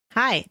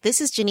Hi,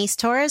 this is Janice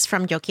Torres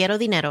from Yo Quiero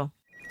Dinero.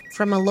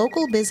 From a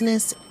local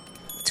business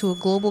to a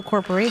global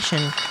corporation,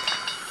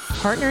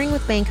 partnering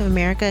with Bank of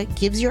America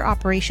gives your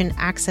operation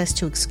access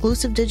to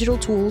exclusive digital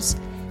tools,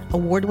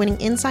 award-winning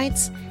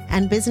insights,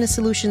 and business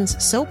solutions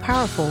so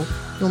powerful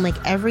you'll make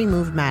every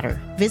move matter.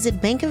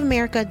 Visit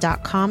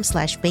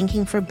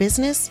bankofamerica.com/banking for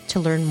business to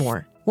learn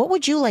more. What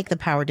would you like the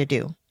power to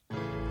do?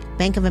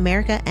 Bank of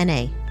America,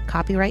 N.A.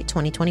 Copyright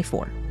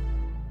 2024.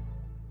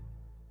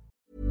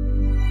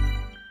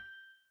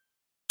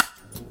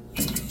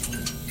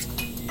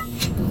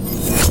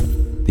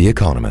 The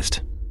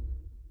Economist.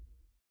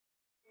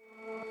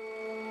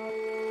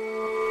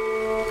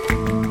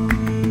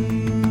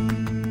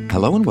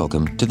 Hello and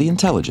welcome to The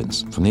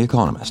Intelligence from The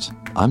Economist.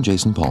 I'm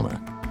Jason Palmer.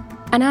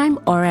 And I'm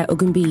Ora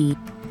Ogunbiyi.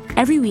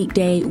 Every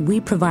weekday, we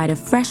provide a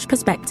fresh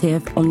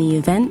perspective on the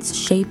events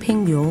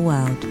shaping your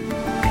world.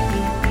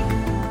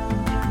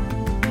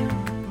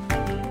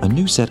 A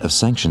new set of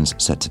sanctions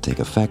set to take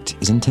effect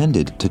is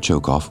intended to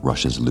choke off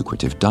Russia's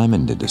lucrative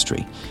diamond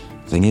industry.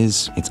 Thing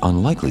is, it's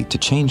unlikely to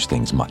change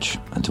things much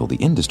until the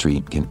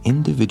industry can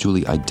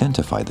individually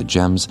identify the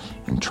gems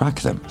and track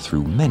them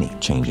through many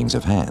changings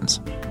of hands.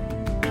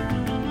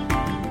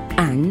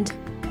 And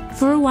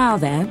for a while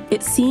there,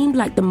 it seemed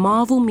like the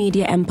Marvel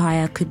media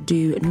empire could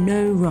do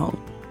no wrong.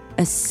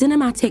 A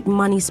cinematic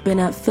money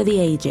spinner for the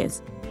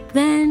ages.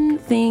 Then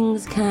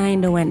things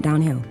kinda went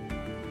downhill.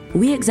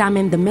 We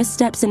examined the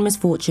missteps and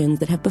misfortunes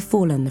that have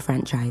befallen the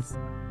franchise.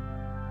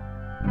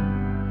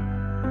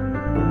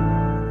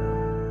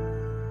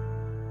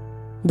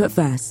 But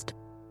first,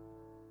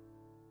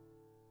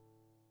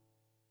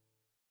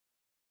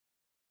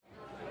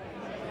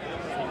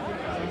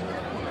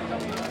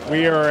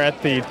 we are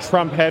at the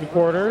Trump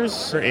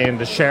headquarters in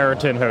the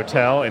Sheraton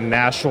Hotel in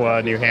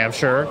Nashua, New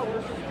Hampshire.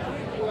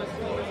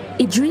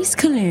 Idris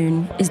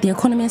Kaloun is The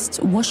Economist's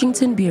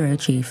Washington bureau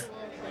chief.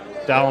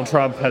 Donald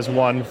Trump has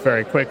won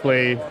very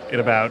quickly in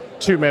about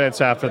 2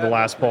 minutes after the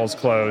last polls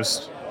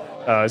closed.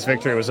 His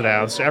victory was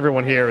announced.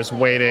 Everyone here is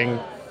waiting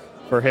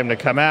for him to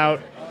come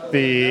out.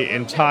 The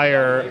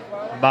entire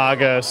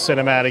MAGA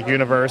cinematic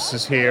universe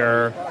is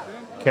here.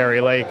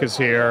 Carrie Lake is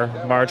here.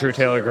 Marjorie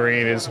Taylor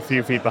Greene is a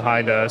few feet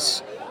behind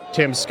us.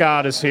 Tim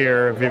Scott is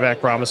here.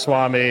 Vivek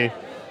Ramaswamy.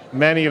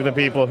 Many of the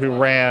people who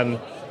ran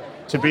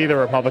to be the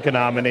Republican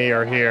nominee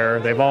are here.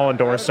 They've all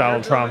endorsed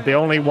Donald Trump. The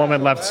only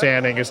woman left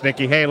standing is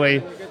Nikki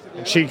Haley.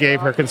 She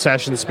gave her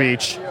concession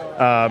speech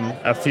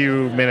a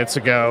few minutes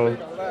ago,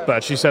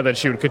 but she said that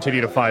she would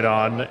continue to fight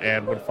on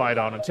and would fight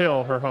on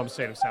until her home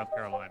state of South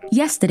Carolina.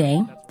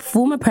 Yesterday,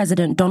 former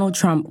President Donald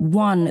Trump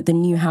won the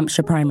New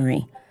Hampshire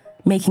primary,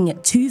 making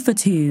it 2 for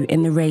 2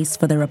 in the race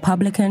for the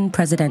Republican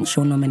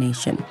presidential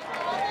nomination.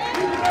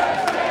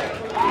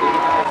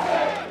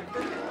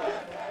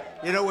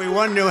 You know, we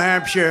won New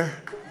Hampshire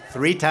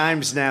 3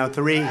 times now.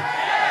 Three.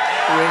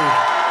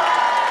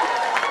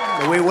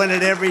 We win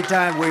it every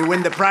time. We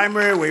win the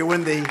primary, we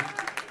win the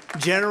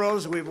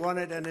generals, we've won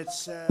it, and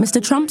it's...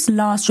 Mr. Trump's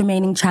last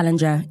remaining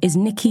challenger is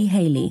Nikki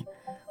Haley,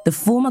 the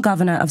former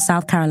governor of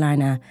South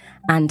Carolina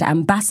and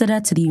ambassador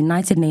to the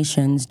United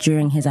Nations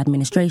during his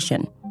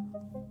administration.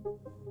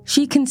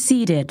 She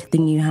conceded the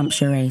New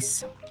Hampshire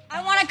race.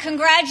 I want to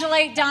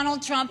congratulate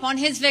Donald Trump on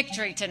his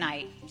victory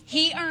tonight.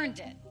 He earned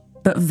it.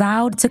 But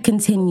vowed to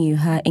continue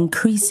her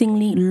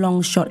increasingly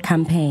long-shot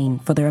campaign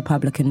for the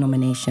Republican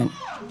nomination.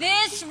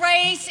 This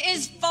race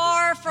is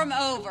far from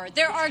over.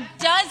 There are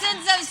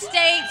dozens of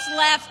states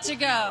left to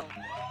go.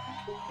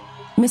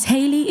 Ms.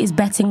 Haley is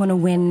betting on a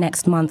win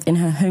next month in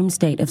her home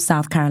state of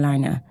South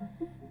Carolina.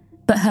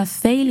 But her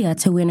failure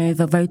to win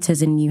over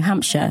voters in New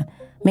Hampshire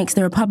makes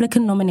the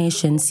Republican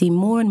nomination seem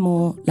more and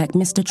more like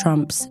Mr.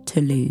 Trump's to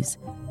lose.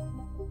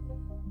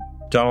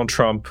 Donald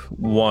Trump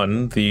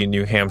won the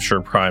New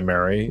Hampshire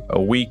primary a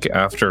week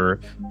after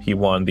he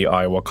won the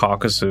Iowa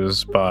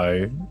caucuses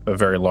by a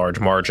very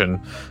large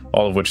margin,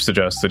 all of which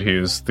suggests that he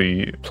is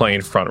the plain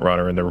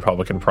frontrunner in the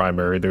Republican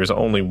primary. There's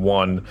only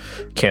one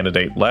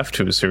candidate left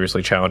who is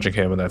seriously challenging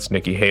him, and that's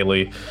Nikki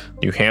Haley.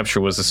 New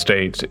Hampshire was a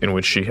state in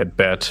which she had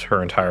bet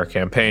her entire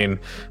campaign,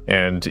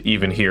 and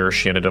even here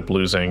she ended up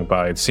losing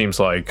by, it seems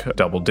like,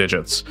 double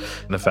digits.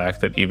 And the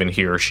fact that even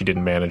here she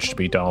didn't manage to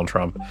beat Donald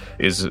Trump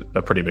is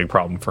a pretty big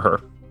problem for her.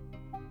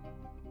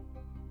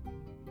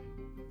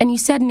 And you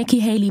said Nikki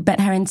Haley bet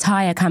her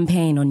entire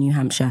campaign on New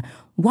Hampshire.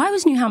 Why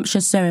was New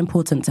Hampshire so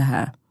important to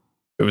her?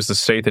 It was the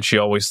state that she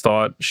always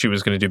thought she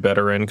was going to do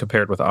better in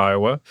compared with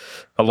Iowa.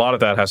 A lot of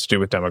that has to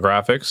do with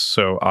demographics.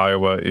 So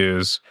Iowa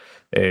is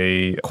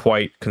a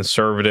quite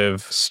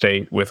conservative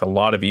state with a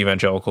lot of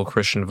evangelical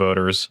Christian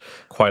voters,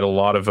 quite a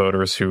lot of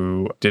voters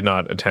who did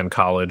not attend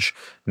college,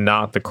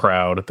 not the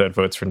crowd that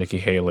votes for Nikki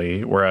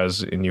Haley.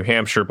 Whereas in New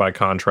Hampshire, by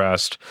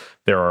contrast,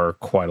 there are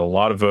quite a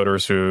lot of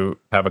voters who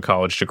have a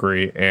college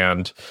degree,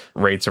 and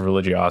rates of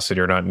religiosity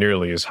are not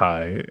nearly as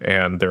high.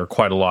 And there are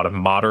quite a lot of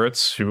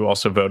moderates who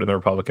also vote in the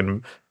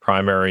Republican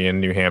primary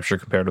in New Hampshire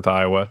compared with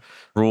Iowa.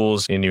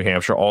 Rules in New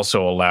Hampshire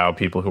also allow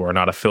people who are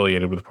not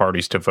affiliated with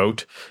parties to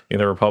vote in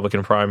the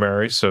Republican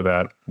primary, so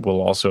that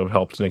will also have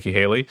helped Nikki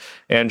Haley.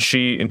 And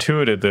she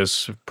intuited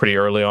this pretty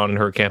early on in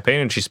her campaign,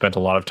 and she spent a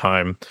lot of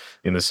time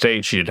in the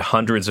state. She did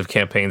hundreds of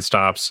campaign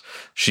stops.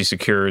 She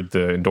secured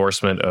the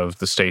endorsement of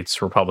the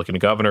state's Republican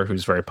governor,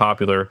 who's very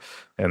popular,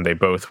 and they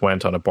both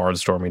went on a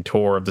barnstorming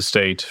tour of the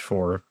state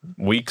for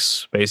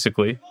weeks,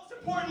 basically. Most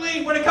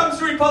importantly, when it comes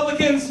to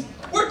Republicans,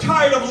 we're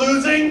tired of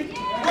losing.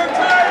 We're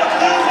tired of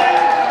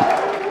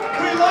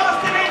losing. We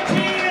lost in 18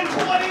 and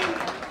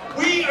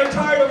 20. We are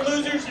tired of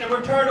losers, and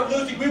we're tired of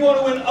losing. We want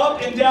to win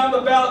up and down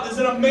the ballot. There's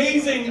an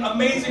amazing,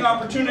 amazing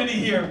opportunity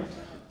here.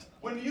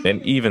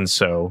 And even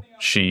so,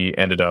 she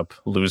ended up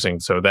losing.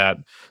 So that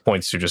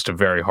points to just a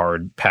very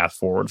hard path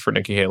forward for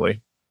Nikki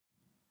Haley.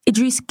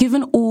 Idris,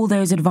 given all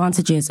those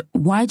advantages,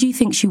 why do you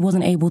think she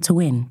wasn't able to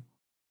win?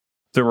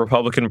 The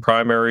Republican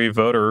primary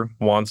voter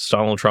wants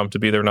Donald Trump to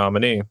be their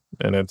nominee,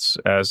 and it's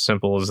as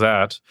simple as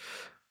that.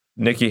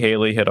 Nikki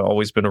Haley had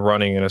always been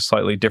running in a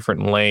slightly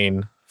different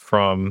lane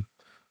from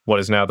what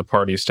is now the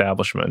party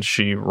establishment.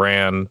 She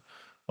ran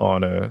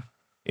on a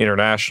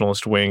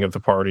internationalist wing of the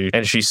party,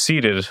 and she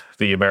ceded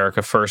the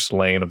America First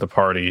lane of the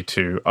party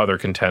to other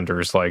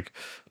contenders like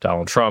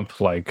Donald Trump,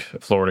 like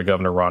Florida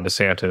Governor Ron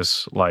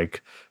DeSantis,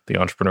 like the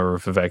entrepreneur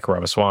Vivek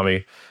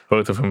Ramaswamy,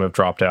 both of whom have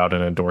dropped out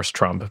and endorsed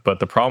Trump.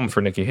 But the problem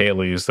for Nikki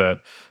Haley is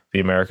that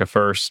the America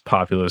First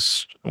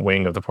populist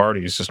wing of the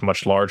party is just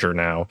much larger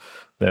now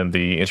than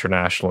the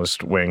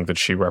internationalist wing that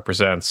she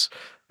represents.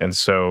 And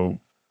so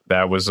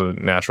that was a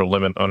natural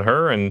limit on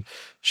her. And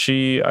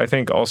she, I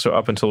think, also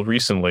up until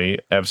recently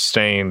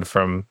abstained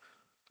from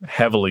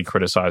heavily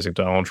criticizing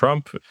Donald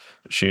Trump.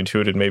 She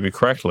intuited, maybe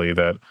correctly,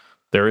 that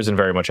there isn't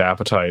very much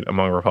appetite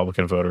among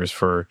Republican voters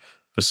for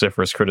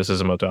vociferous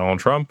criticism of Donald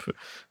Trump.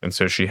 And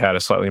so she had a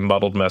slightly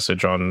muddled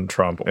message on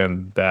Trump,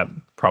 and that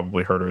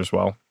probably hurt her as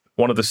well.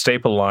 One of the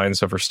staple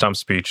lines of her stump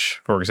speech,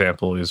 for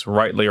example, is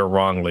rightly or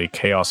wrongly,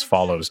 chaos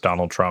follows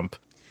Donald Trump.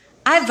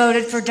 I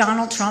voted for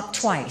Donald Trump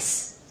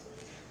twice.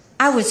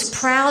 I was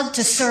proud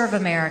to serve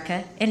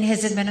America in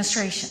his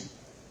administration.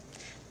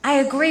 I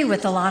agree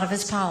with a lot of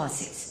his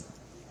policies.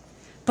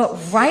 But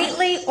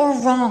rightly or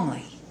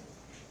wrongly,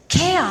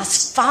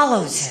 chaos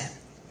follows him.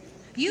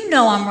 You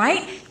know I'm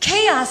right.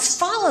 Chaos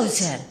follows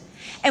him.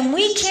 And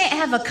we can't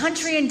have a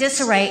country in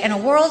disarray and a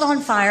world on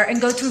fire and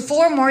go through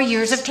 4 more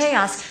years of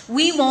chaos.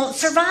 We won't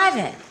survive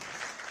it.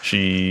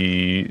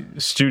 She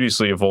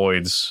studiously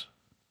avoids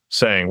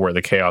saying where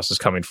the chaos is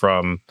coming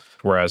from,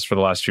 whereas for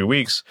the last few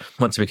weeks,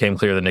 once it became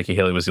clear that Nikki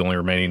Haley was the only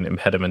remaining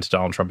impediment to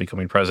Donald Trump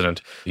becoming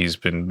president, he's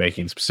been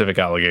making specific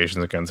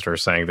allegations against her,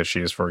 saying that she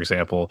is, for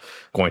example,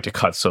 going to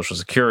cut Social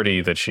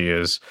Security, that she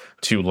is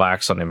too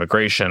lax on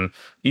immigration.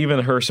 Even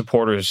her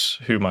supporters,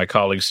 who my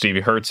colleague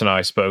Stevie Hertz and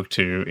I spoke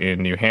to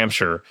in New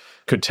Hampshire,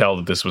 could tell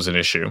that this was an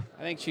issue.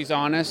 I think she's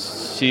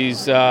honest.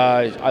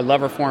 I love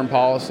her foreign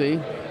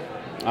policy.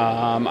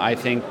 I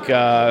think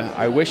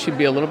I wish she'd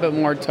be a little bit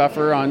more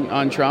tougher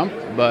on Trump,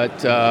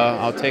 but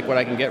I'll take what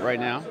I can get right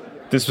now.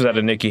 This was at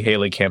a Nikki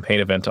Haley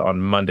campaign event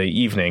on Monday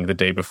evening, the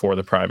day before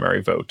the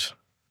primary vote.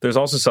 There's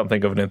also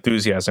something of an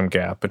enthusiasm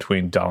gap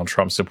between Donald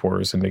Trump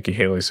supporters and Nikki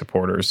Haley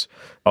supporters.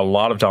 A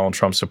lot of Donald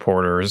Trump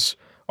supporters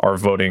are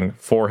voting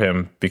for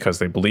him because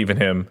they believe in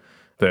him,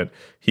 that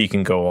he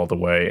can go all the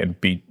way and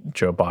beat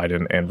Joe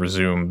Biden and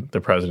resume the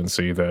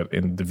presidency that,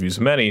 in the views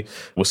of many,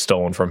 was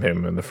stolen from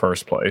him in the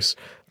first place.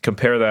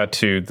 Compare that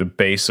to the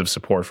base of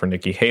support for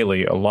Nikki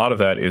Haley. A lot of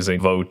that is a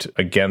vote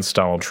against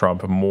Donald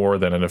Trump more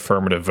than an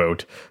affirmative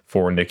vote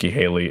for Nikki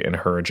Haley and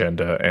her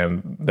agenda.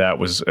 And that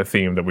was a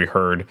theme that we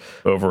heard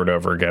over and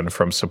over again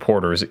from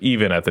supporters,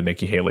 even at the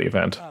Nikki Haley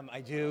event.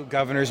 I do.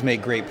 Governors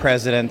make great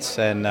presidents,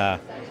 and I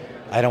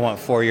don't want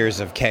 4 years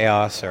of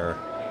chaos or...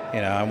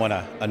 I want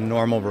a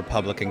normal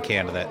Republican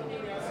candidate.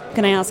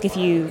 Can I ask if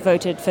you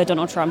voted for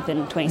Donald Trump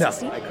in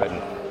 2016? No, I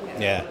couldn't.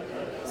 Yeah.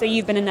 So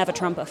you've been a never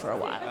Trumper for a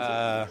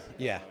while?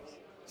 Yeah.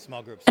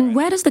 Small groups. And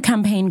where does the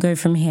campaign go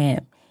from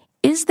here?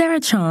 Is there a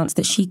chance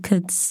that she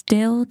could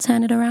still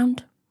turn it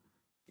around?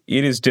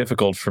 It is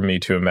difficult for me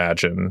to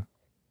imagine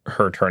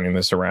her turning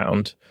this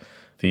around.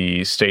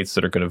 The states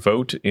that are going to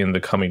vote in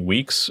the coming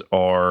weeks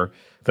are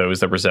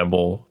those that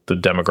resemble the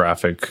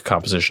demographic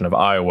composition of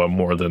Iowa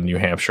more than New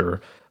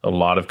Hampshire. A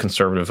lot of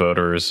conservative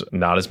voters,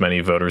 not as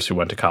many voters who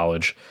went to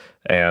college,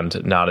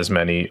 and not as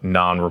many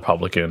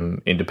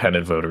non-Republican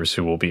independent voters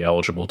who will be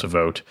eligible to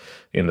vote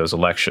in those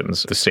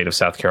elections. The state of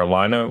South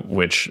Carolina,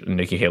 which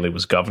Nikki Haley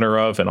was governor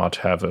of and ought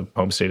to have a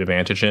home state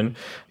advantage in,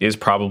 is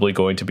probably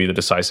going to be the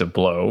decisive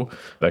blow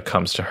that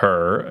comes to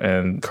her.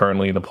 And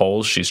currently in the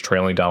polls, she's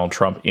trailing Donald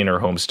Trump in her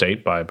home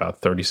state by about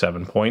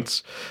 37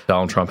 points.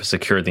 Donald Trump has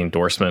secured the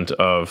endorsement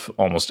of of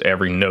almost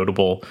every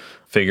notable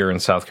figure in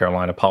South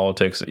Carolina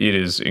politics. It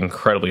is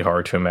incredibly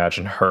hard to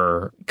imagine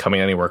her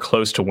coming anywhere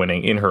close to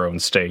winning in her own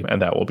state,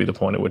 and that will be the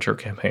point at which her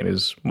campaign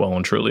is well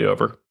and truly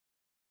over.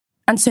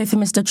 And so for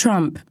Mr.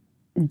 Trump,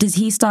 does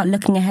he start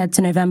looking ahead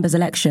to November's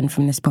election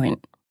from this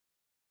point?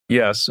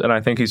 Yes, and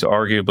I think he's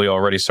arguably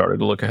already started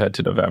to look ahead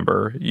to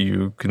November.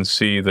 You can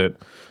see that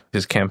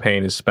his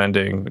campaign is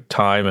spending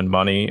time and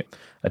money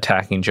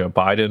attacking Joe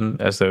Biden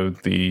as though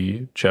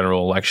the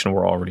general election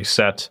were already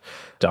set.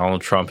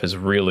 Donald Trump has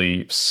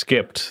really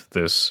skipped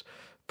this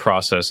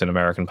process in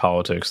American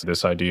politics,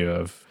 this idea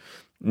of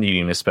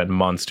needing to spend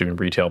months doing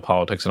retail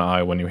politics in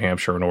Iowa and New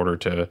Hampshire in order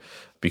to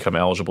become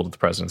eligible to the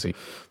presidency.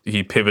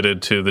 He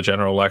pivoted to the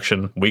general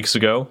election weeks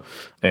ago,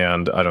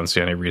 and I don't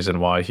see any reason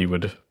why he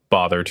would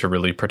bother to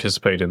really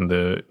participate in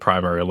the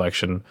primary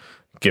election,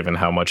 given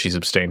how much he's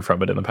abstained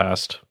from it in the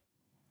past.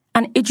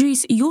 And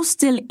Idris, you're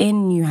still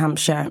in New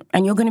Hampshire,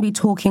 and you're going to be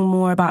talking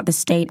more about the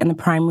state and the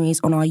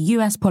primaries on our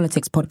US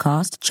politics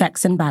podcast,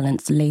 Checks and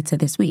Balance, later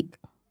this week.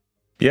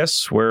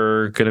 Yes,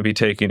 we're going to be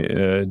taking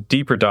a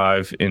deeper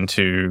dive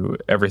into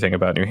everything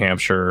about New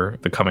Hampshire,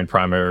 the coming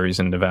primaries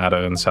in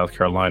Nevada and South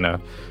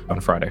Carolina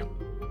on Friday.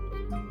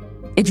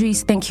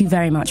 Idris, thank you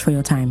very much for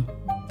your time.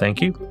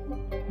 Thank you.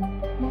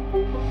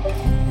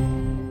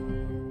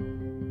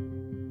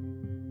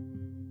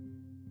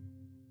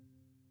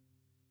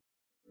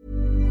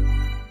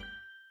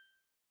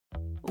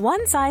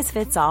 One size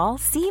fits all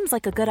seems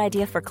like a good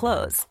idea for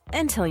clothes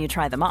until you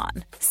try them on.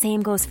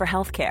 Same goes for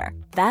healthcare.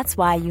 That's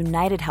why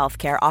United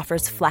Healthcare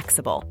offers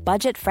flexible,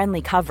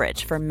 budget-friendly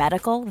coverage for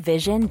medical,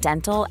 vision,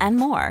 dental, and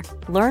more.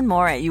 Learn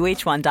more at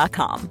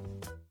uh1.com.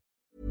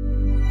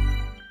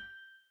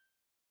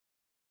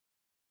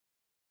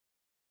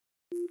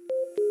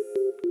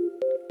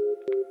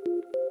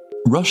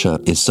 Russia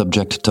is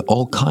subject to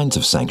all kinds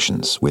of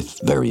sanctions with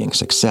varying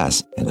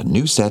success, and a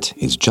new set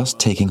is just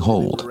taking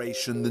hold.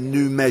 The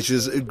new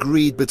measures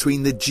agreed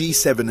between the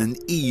G7 and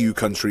EU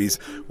countries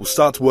will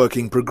start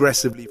working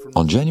progressively.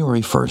 On January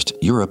 1st,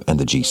 Europe and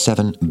the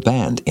G7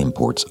 banned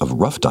imports of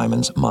rough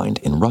diamonds mined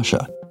in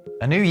Russia.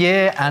 A new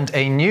year and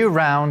a new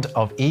round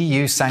of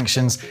EU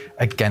sanctions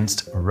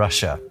against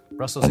Russia.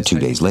 And 2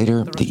 days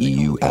later, the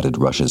EU added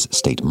Russia's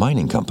state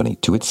mining company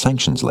to its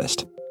sanctions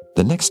list.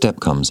 The next step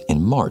comes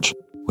in March,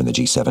 when the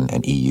G7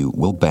 and EU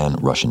will ban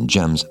Russian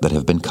gems that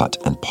have been cut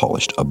and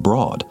polished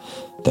abroad.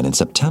 Then in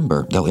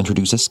September, they'll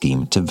introduce a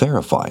scheme to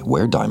verify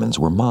where diamonds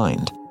were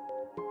mined.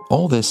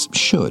 All this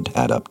should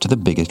add up to the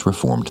biggest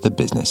reform to the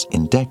business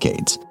in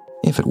decades,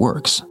 if it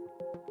works.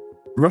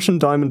 Russian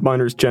diamond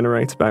miners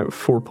generate about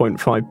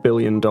 $4.5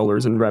 billion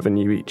in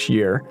revenue each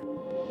year.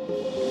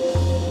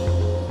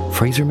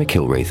 Fraser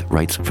McIlwraith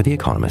writes for The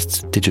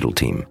Economist's digital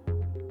team.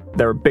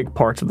 They're a big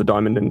part of the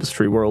diamond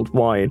industry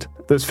worldwide.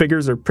 Those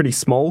figures are pretty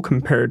small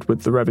compared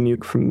with the revenue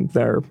from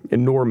their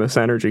enormous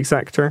energy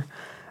sector,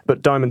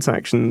 but diamond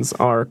sanctions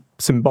are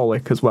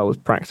symbolic as well as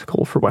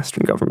practical for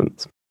Western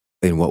governments.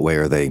 In what way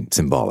are they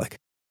symbolic?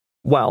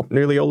 Well,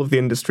 nearly all of the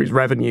industry's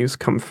revenues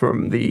come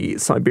from the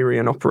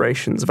Siberian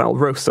operations of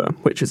Alrosa,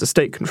 which is a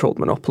state-controlled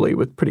monopoly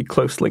with pretty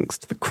close links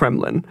to the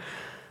Kremlin.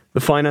 The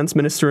finance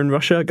minister in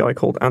Russia, a guy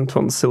called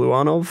Anton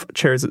Siluanov,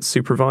 chairs its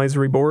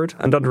supervisory board,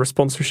 and under a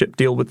sponsorship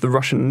deal with the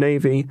Russian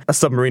Navy, a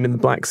submarine in the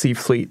Black Sea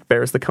Fleet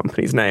bears the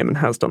company's name and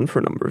has done for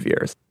a number of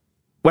years.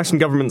 Western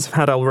governments have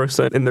had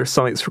Alrosa in their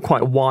sights for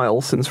quite a while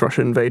since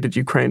Russia invaded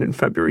Ukraine in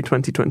February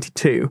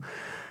 2022,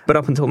 but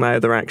up until now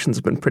their actions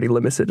have been pretty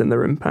limited in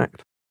their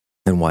impact.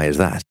 And why is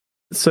that?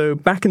 So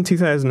back in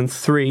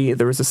 2003,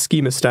 there was a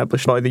scheme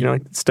established by the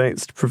United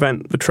States to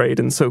prevent the trade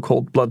in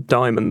so-called blood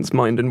diamonds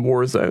mined in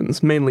war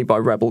zones, mainly by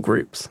rebel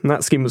groups. And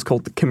that scheme was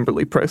called the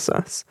Kimberley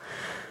Process.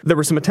 There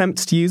were some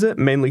attempts to use it,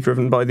 mainly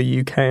driven by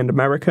the UK and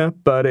America,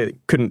 but it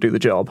couldn't do the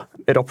job.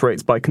 It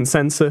operates by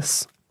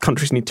consensus.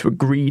 Countries need to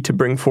agree to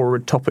bring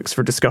forward topics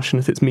for discussion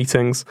at its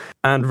meetings,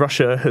 and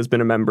Russia has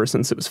been a member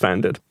since it was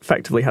founded,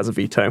 effectively has a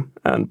veto,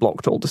 and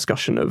blocked all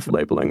discussion of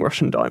labelling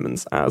Russian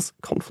diamonds as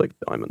conflict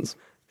diamonds.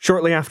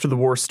 Shortly after the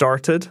war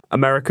started,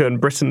 America and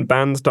Britain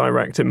banned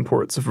direct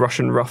imports of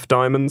Russian rough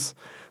diamonds,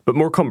 but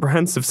more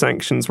comprehensive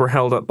sanctions were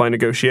held up by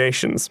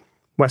negotiations.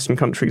 Western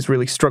countries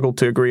really struggled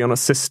to agree on a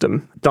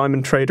system.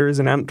 Diamond traders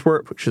in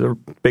Antwerp, which is a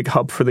big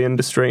hub for the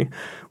industry,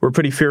 were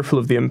pretty fearful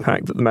of the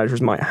impact that the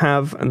measures might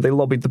have, and they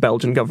lobbied the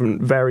Belgian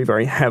government very,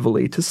 very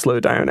heavily to slow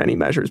down any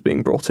measures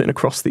being brought in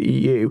across the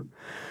EU.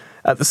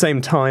 At the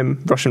same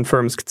time, Russian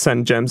firms could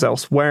send gems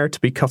elsewhere to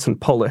be cut and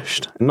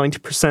polished.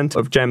 90%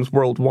 of gems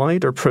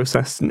worldwide are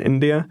processed in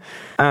India,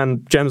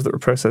 and gems that were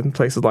processed in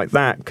places like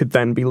that could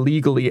then be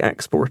legally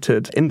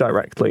exported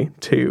indirectly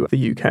to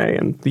the UK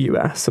and the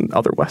US and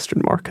other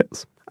Western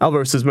markets.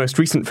 Alrosa's most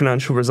recent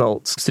financial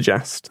results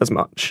suggest as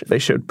much. They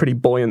showed pretty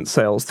buoyant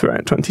sales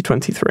throughout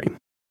 2023.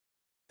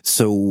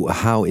 So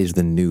how is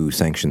the new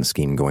sanctions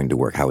scheme going to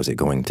work? How is it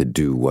going to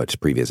do what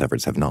previous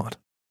efforts have not?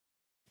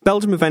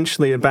 Belgium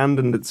eventually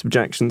abandoned its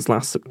objections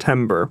last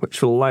September,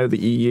 which will allow the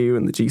EU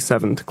and the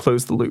G7 to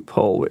close the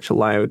loophole which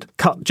allowed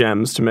cut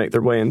gems to make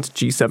their way into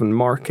G7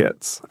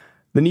 markets.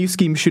 The new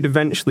scheme should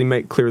eventually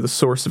make clear the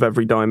source of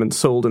every diamond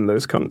sold in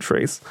those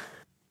countries.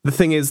 The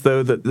thing is,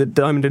 though, that the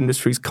diamond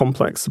industry's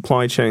complex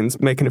supply chains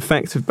make an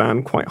effective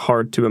ban quite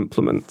hard to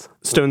implement.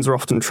 Stones are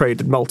often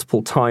traded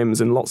multiple times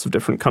in lots of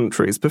different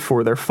countries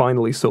before they're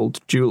finally sold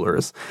to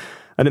jewelers.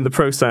 And in the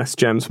process,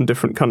 gems from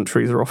different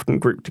countries are often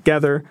grouped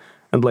together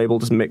and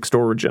labelled as mixed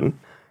origin.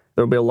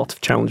 There will be a lot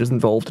of challenges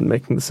involved in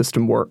making the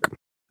system work.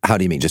 How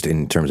do you mean, just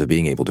in terms of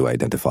being able to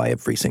identify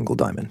every single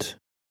diamond?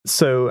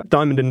 So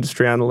diamond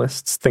industry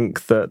analysts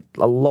think that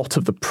a lot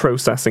of the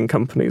processing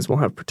companies will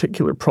have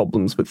particular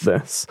problems with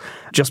this,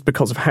 just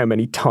because of how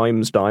many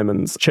times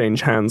diamonds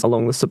change hands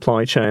along the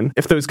supply chain.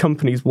 If those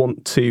companies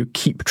want to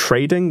keep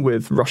trading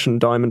with Russian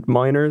diamond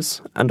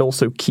miners and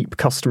also keep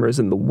customers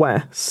in the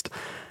West,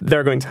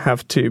 they're going to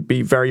have to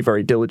be very,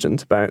 very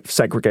diligent about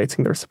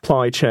segregating their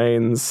supply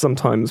chains,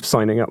 sometimes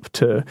signing up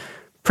to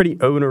pretty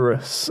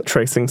onerous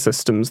tracing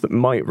systems that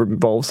might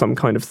involve some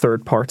kind of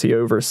third-party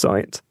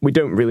oversight. We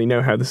don't really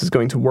know how this is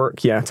going to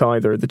work yet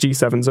either. The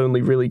G7's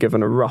only really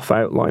given a rough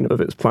outline of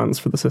its plans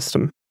for the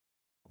system.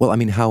 Well, I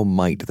mean, how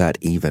might that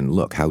even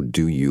look? How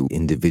do you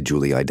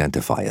individually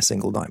identify a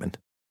single diamond?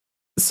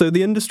 So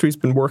the industry's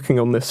been working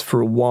on this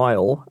for a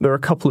while. There are a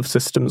couple of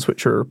systems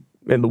which are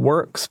in the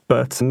works,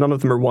 but none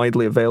of them are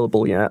widely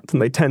available yet, and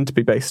they tend to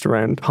be based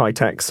around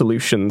high-tech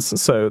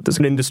solutions. So there's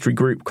an industry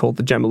group called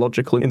the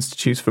Gemological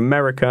Institute of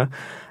America.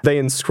 They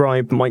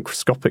inscribe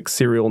microscopic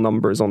serial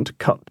numbers onto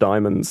cut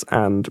diamonds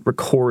and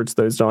records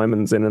those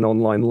diamonds in an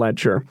online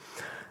ledger.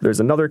 There's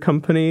another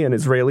company, an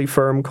Israeli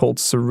firm called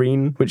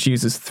Serene, which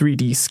uses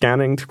 3D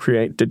scanning to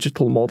create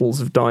digital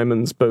models of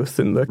diamonds, both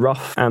in the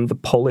rough and the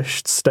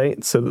polished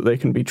state, so that they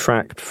can be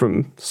tracked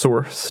from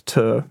source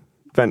to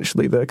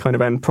eventually the kind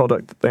of end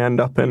product that they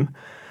end up in.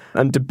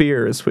 And De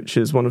Beers, which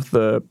is one of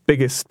the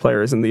biggest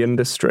players in the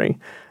industry,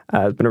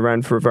 has been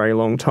around for a very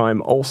long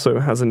time, also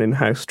has an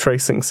in-house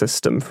tracing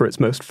system for its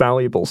most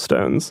valuable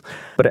stones,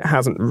 but it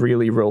hasn't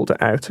really rolled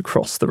it out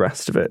across the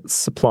rest of its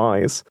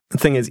supplies. The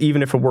thing is,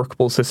 even if a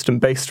workable system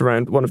based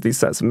around one of these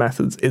sets of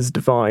methods is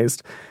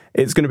devised,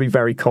 it's going to be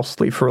very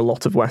costly for a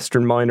lot of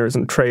Western miners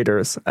and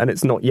traders, and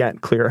it's not yet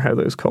clear how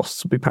those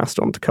costs will be passed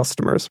on to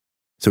customers.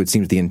 So it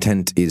seems the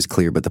intent is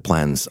clear, but the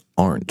plans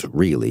aren't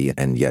really,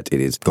 and yet it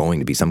is going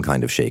to be some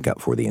kind of shake-up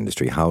for the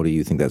industry. How do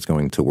you think that's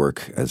going to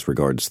work as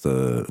regards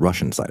the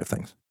Russian side of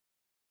things?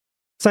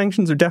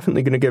 Sanctions are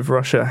definitely going to give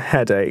Russia a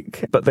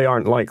headache, but they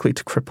aren't likely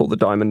to cripple the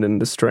diamond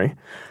industry.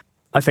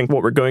 I think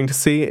what we're going to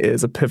see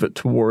is a pivot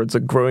towards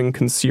a growing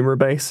consumer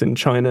base in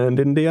China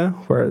and India,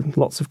 where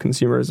lots of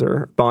consumers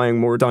are buying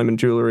more diamond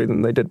jewelry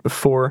than they did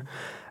before.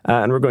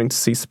 And we're going to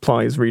see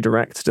supplies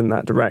redirected in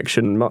that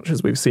direction, much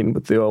as we've seen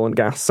with the oil and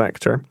gas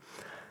sector.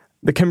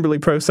 The Kimberley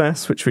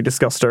process, which we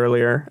discussed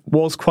earlier,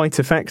 was quite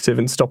effective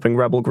in stopping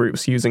rebel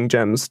groups using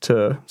gems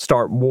to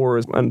start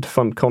wars and to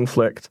fund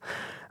conflict,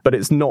 but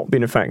it's not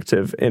been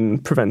effective in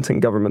preventing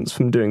governments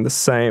from doing the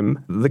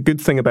same. The good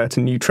thing about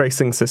a new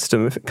tracing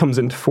system, if it comes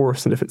into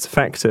force and if it's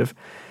effective,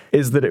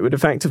 is that it would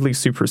effectively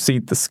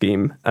supersede the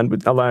scheme and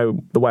would allow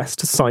the West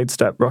to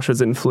sidestep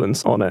Russia's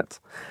influence on it.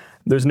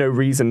 There's no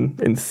reason,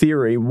 in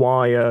theory,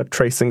 why a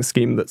tracing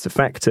scheme that's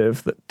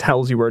effective, that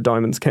tells you where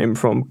diamonds came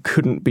from,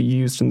 couldn't be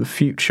used in the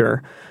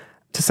future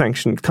to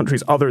sanction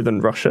countries other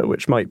than Russia,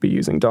 which might be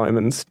using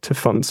diamonds to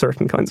fund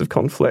certain kinds of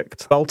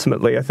conflict.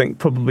 Ultimately, I think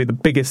probably the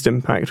biggest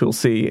impact we'll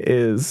see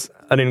is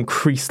an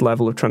increased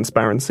level of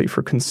transparency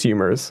for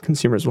consumers.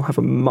 Consumers will have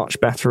a much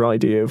better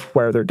idea of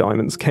where their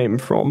diamonds came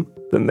from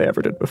than they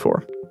ever did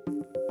before.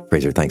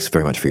 Fraser, thanks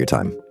very much for your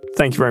time.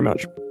 Thank you very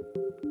much.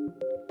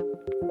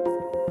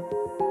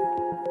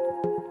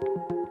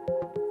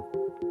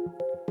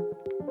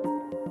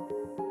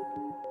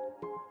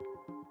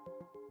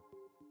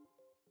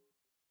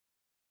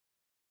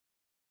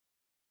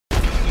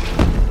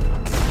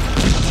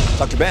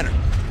 Dr. Banner,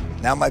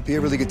 now might be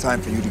a really good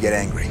time for you to get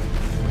angry.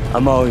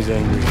 I'm always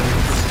angry.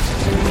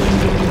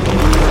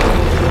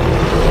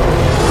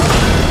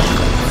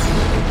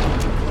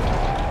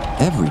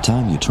 Every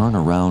time you turn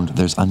around,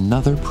 there's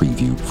another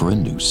preview for a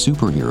new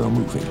superhero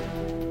movie.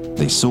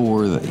 They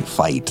soar, they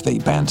fight, they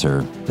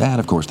banter, and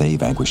of course they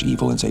vanquish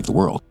evil and save the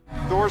world.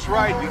 Thor's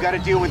right, we gotta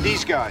deal with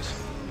these guys.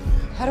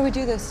 How do we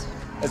do this?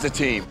 As a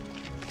team.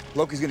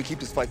 Loki's gonna keep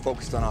this fight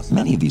focused on us.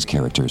 Many of these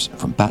characters,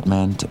 from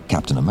Batman to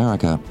Captain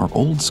America, are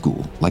old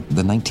school, like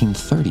the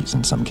 1930s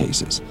in some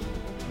cases.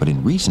 But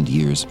in recent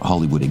years,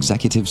 Hollywood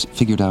executives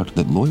figured out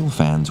that loyal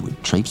fans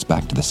would traipse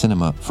back to the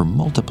cinema for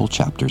multiple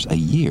chapters a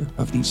year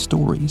of these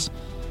stories.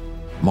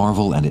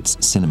 Marvel and its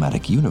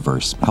cinematic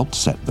universe helped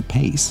set the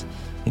pace.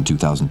 In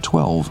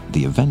 2012,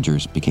 The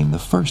Avengers became the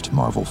first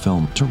Marvel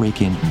film to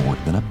rake in more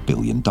than $1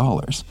 billion.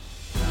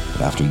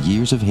 But after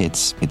years of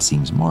hits, it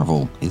seems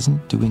Marvel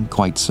isn't doing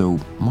quite so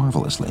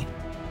marvelously.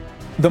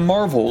 The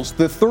Marvels,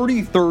 the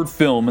 33rd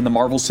film in the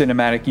Marvel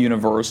Cinematic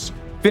Universe,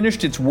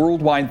 finished its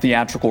worldwide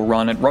theatrical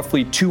run at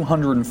roughly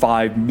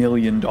 $205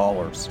 million.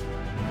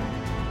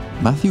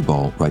 Matthew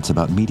Ball writes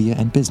about media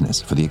and business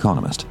for The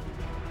Economist.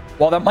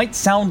 While that might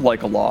sound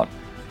like a lot,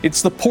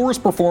 it's the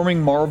poorest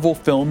performing Marvel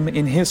film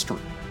in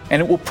history,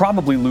 and it will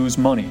probably lose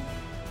money.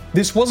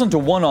 This wasn't a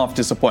one-off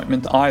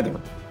disappointment either.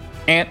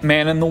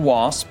 Ant-Man and the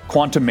Wasp: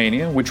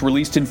 Quantumania, which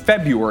released in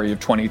February of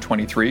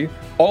 2023,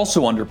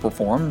 also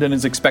underperformed and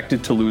is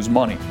expected to lose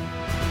money.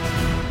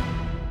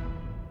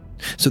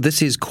 So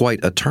this is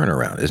quite a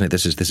turnaround, isn't it?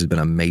 This has been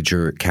a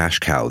major cash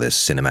cow, this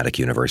cinematic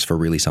universe, for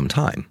really some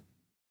time.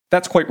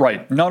 That's quite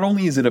right. Not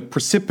only is it a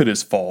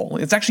precipitous fall,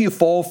 it's actually a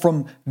fall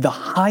from the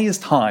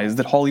highest highs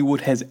that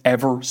Hollywood has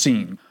ever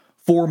seen.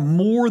 For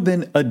more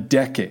than a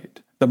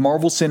decade, the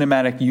Marvel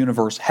Cinematic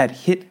Universe had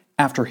hit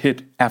after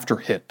hit after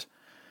hit.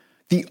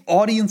 The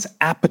audience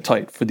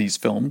appetite for these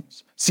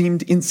films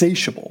seemed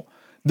insatiable.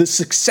 The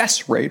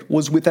success rate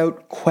was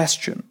without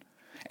question.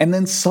 And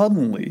then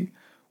suddenly,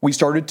 we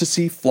started to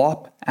see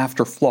flop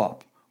after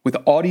flop, with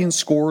audience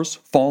scores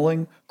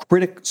falling,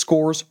 critic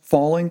scores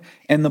falling,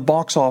 and the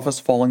box office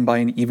falling by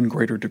an even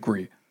greater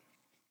degree.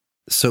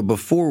 So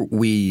before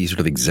we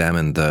sort of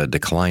examine the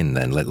decline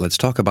then, let's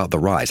talk about the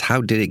rise. How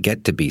did it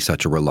get to be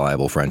such a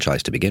reliable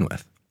franchise to begin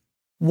with?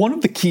 One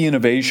of the key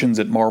innovations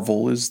at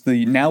Marvel is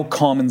the now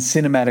common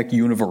cinematic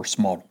universe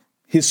model.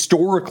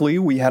 Historically,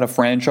 we had a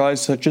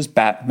franchise such as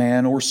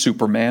Batman or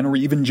Superman or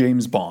even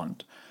James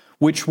Bond,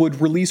 which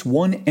would release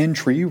one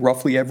entry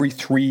roughly every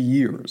 3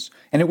 years,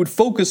 and it would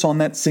focus on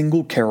that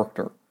single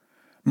character.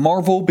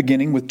 Marvel,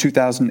 beginning with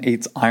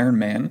 2008's Iron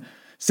Man,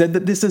 said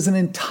that this is an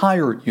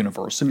entire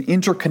universe, an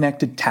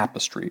interconnected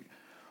tapestry,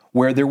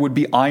 where there would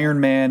be Iron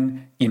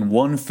Man in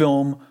one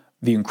film,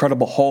 the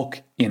Incredible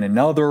Hulk in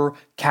another,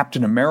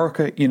 Captain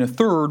America in a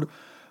third,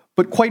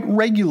 but quite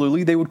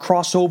regularly they would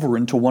cross over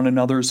into one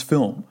another's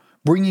film,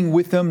 bringing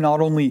with them not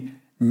only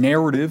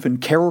narrative and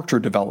character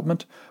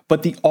development,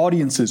 but the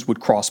audiences would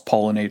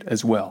cross-pollinate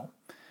as well.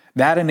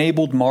 That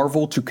enabled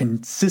Marvel to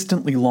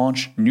consistently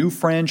launch new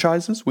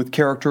franchises with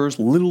characters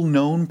little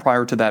known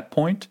prior to that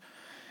point.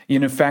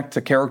 In effect,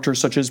 a character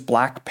such as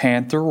Black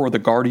Panther or the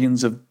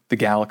Guardians of the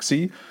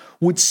Galaxy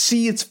would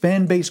see its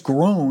fan base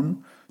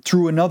grown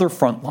through another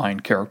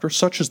frontline character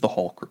such as the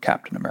Hulk or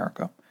Captain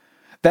America.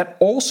 That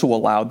also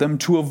allowed them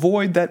to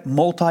avoid that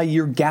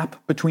multi-year gap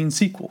between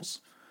sequels.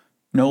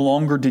 No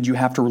longer did you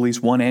have to release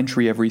one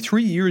entry every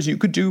 3 years, you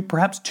could do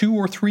perhaps 2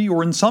 or 3,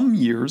 or in some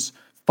years,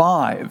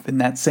 5 in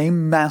that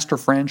same master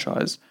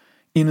franchise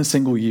in a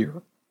single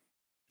year.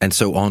 And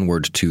so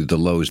onward to the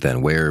lows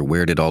then,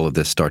 where did all of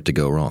this start to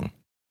go wrong?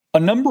 A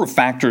number of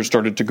factors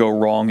started to go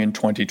wrong in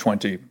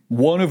 2020,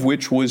 one of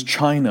which was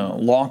China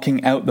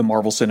locking out the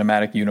Marvel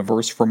Cinematic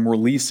Universe from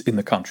release in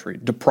the country,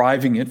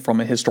 depriving it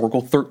from a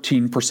historical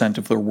 13%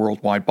 of their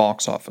worldwide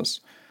box office.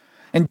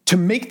 And to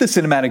make the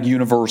cinematic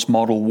universe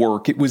model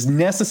work, it was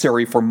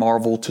necessary for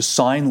Marvel to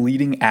sign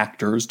leading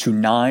actors to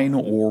 9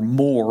 or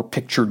more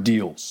picture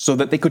deals so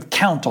that they could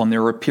count on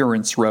their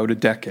appearance throughout a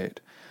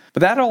decade.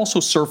 But that also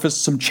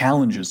surfaced some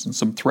challenges and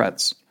some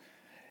threats.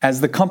 As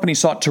the company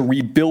sought to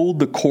rebuild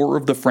the core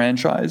of the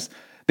franchise,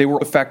 they were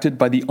affected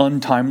by the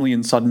untimely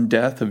and sudden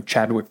death of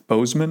Chadwick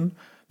Boseman,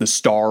 the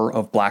star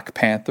of Black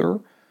Panther,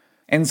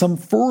 and some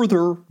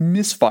further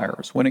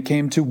misfires when it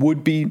came to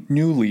would-be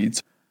new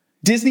leads.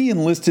 Disney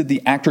enlisted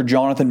the actor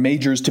Jonathan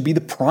Majors to be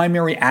the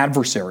primary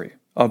adversary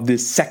of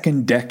this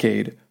second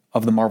decade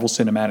of the Marvel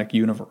Cinematic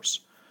Universe.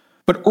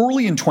 But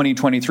early in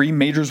 2023,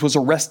 Majors was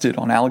arrested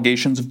on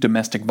allegations of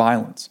domestic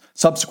violence,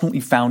 subsequently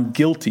found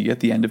guilty at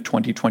the end of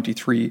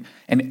 2023,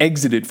 and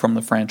exited from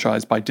the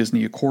franchise by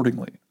Disney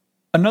accordingly.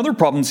 Another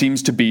problem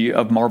seems to be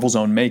of Marvel's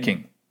own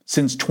making.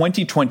 Since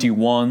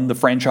 2021, the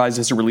franchise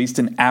has released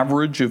an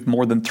average of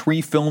more than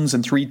 3 films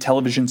and 3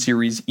 television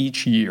series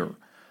each year,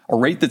 a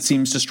rate that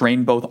seems to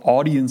strain both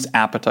audience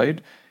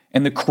appetite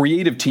and the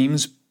creative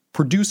teams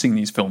producing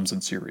these films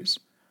and series.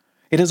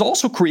 It has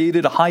also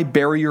created a high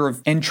barrier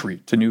of entry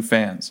to new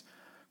fans.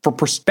 For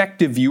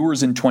prospective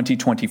viewers in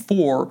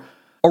 2024,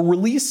 a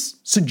release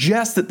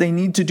suggests that they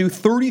need to do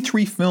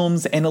 33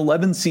 films and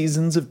 11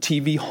 seasons of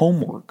TV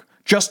homework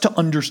just to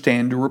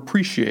understand or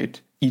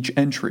appreciate each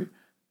entry.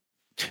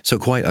 So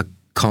quite a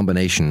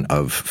combination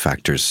of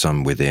factors,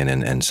 some within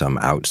and some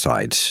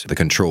outside the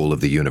control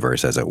of the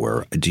universe, as it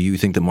were. Do you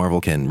think that Marvel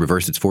can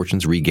reverse its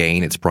fortunes,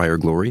 regain its prior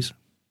glories?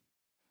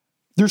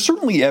 There's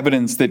certainly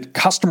evidence that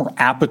customer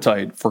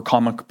appetite for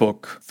comic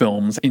book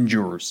films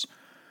endures.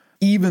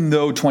 Even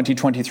though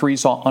 2023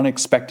 saw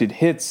unexpected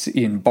hits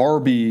in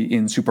Barbie,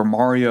 in Super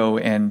Mario,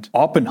 and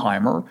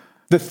Oppenheimer,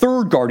 the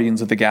third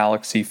Guardians of the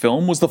Galaxy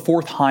film was the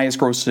 4th highest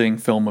grossing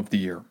film of the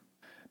year.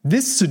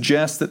 This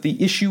suggests that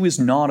the issue is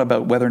not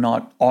about whether or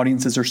not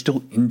audiences are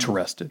still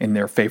interested in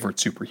their favorite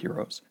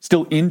superheroes,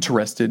 still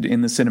interested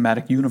in the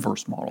cinematic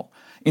universe model.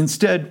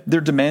 Instead,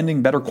 they're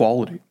demanding better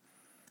quality.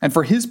 And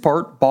for his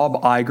part,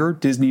 Bob Iger,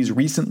 Disney's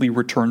recently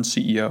returned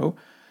CEO,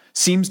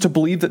 seems to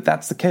believe that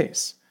that's the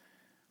case.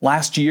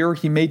 Last year,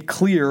 he made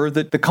clear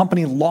that the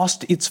company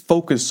lost its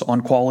focus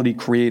on quality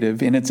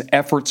creative in its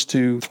efforts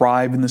to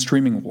thrive in the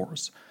streaming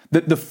wars,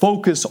 that the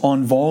focus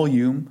on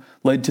volume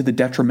led to the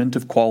detriment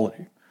of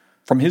quality.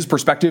 From his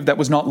perspective, that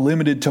was not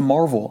limited to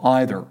Marvel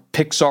either.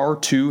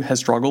 Pixar, too, has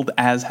struggled,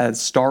 as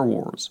has Star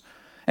Wars.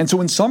 And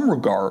so in some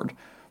regard,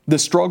 the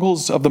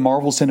struggles of the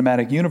Marvel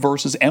Cinematic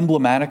Universe is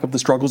emblematic of the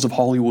struggles of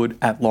Hollywood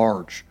at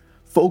large.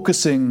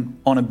 focusing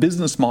on a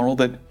business model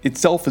that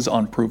itself is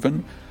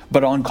unproven,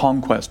 but on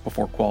conquest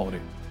before quality.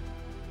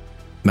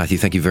 Matthew,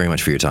 thank you very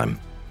much for your time.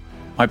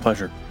 My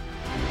pleasure.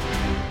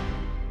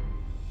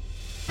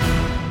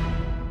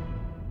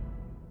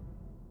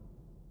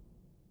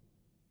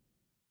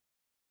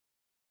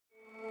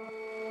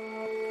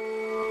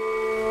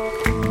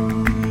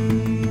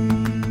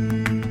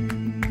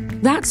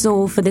 That's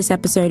all for this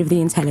episode of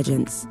The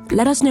Intelligence.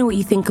 Let us know what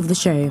you think of the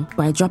show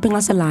by dropping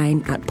us a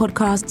line at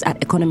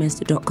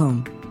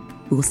podcasts@economist.com.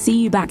 We'll see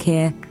you back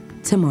here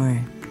tomorrow.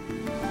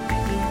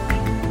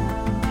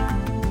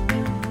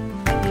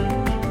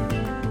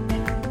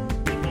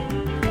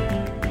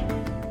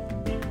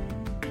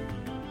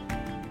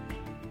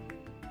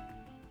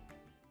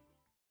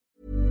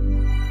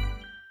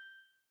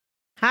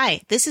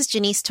 Hi, this is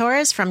Janice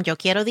Torres from Yo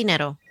Quiero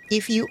Dinero.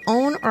 If you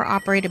own or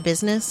operate a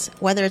business,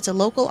 whether it's a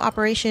local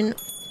operation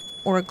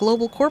or a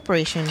global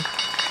corporation,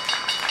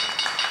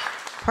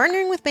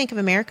 partnering with Bank of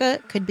America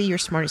could be your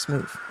smartest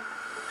move.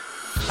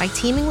 By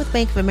teaming with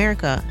Bank of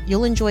America,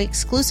 you'll enjoy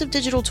exclusive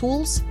digital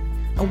tools,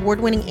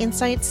 award-winning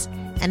insights,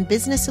 and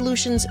business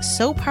solutions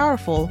so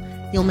powerful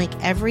you'll make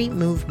every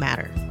move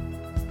matter.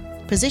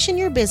 Position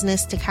your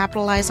business to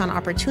capitalize on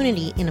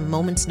opportunity in a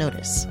moment's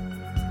notice.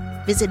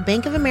 Visit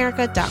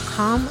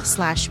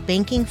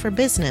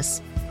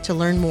bankofamerica.com/bankingforbusiness to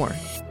learn more.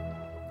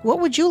 What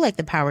would you like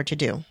the power to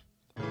do?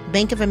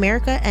 Bank of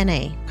America,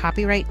 N.A.,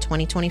 copyright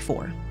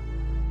 2024.